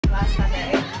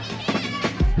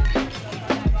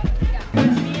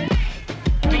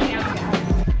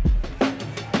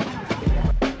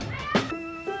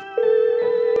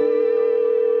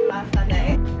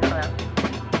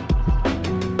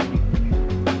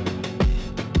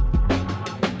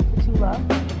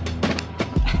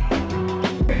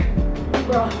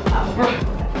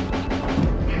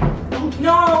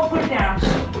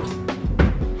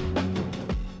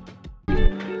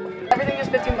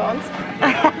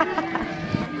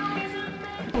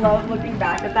love looking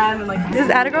back at them and like. This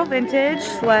is Attagirl Vintage.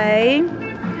 Slay.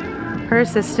 Her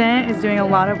assistant is doing a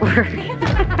lot of work.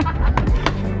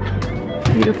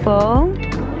 Beautiful.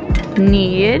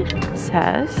 Need.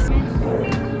 Cess.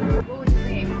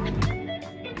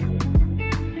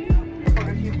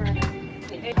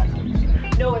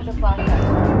 No, it's a flashlight.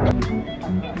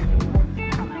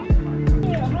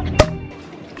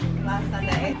 Last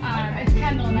Sunday. It's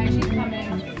Kendall and she's coming.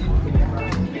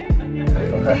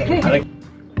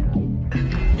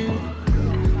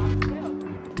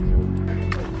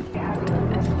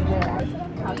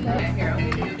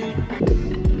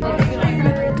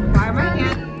 Why are my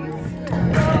hands?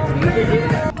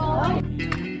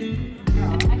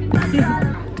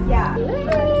 Yeah.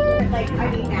 Like, I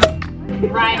mean now.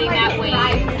 Riding that wave.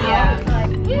 Yeah.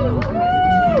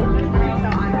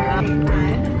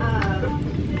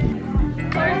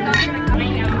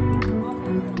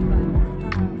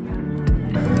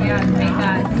 Yeah, take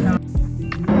that.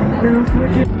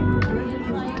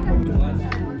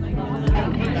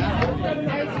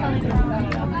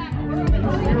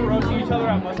 Roasting each other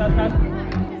on mustache pad.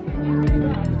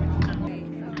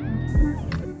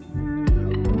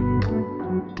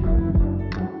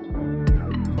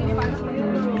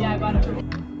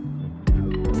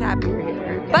 Happy you're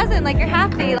here. Buzzing like you're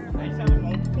happy.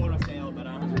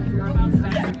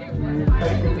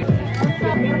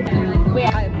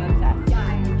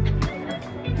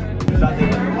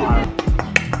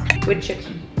 With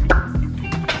chicken.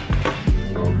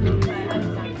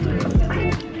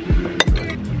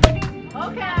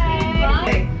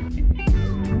 Okay.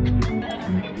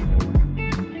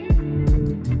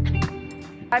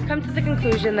 I've come to the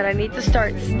conclusion that I need to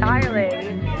start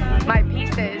styling my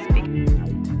pieces.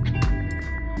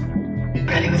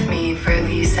 Ready with me for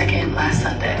the second last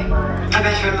Sunday. My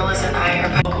best friend Melissa and I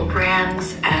are local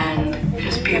brands and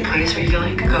just be a place where you can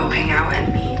like go hang out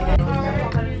and meet.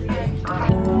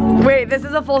 Wait, this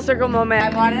is a full circle moment.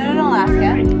 I bought it in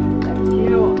Alaska.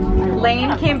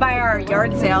 Layne came by our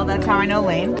yard sale. That's how I know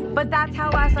Layne. But that's how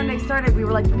last Sunday started. We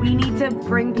were like, we need to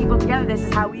bring people together. This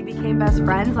is how we became best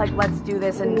friends. Like, let's do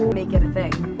this and make it a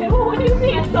thing.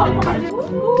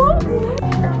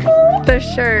 The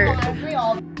shirt.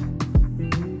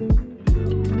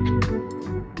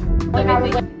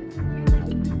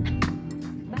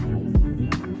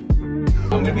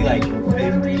 I'm gonna be like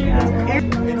 50 now.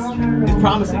 It's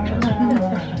promising.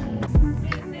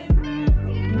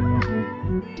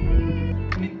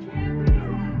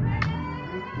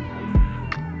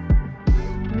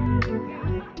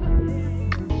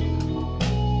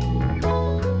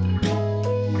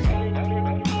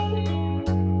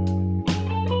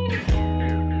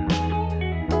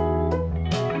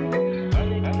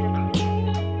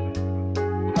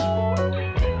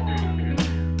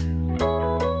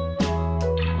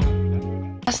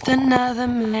 Just another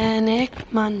manic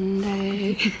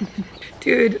Monday.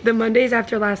 Dude, the Mondays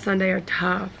after last Sunday are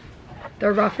tough.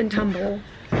 They're rough and tumble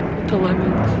with the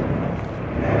lemons.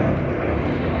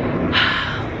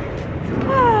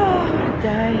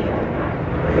 Day.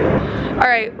 All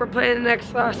right, we're playing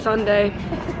next Sunday.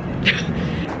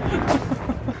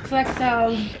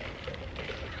 XOXO.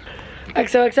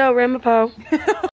 XOXO Ramapo.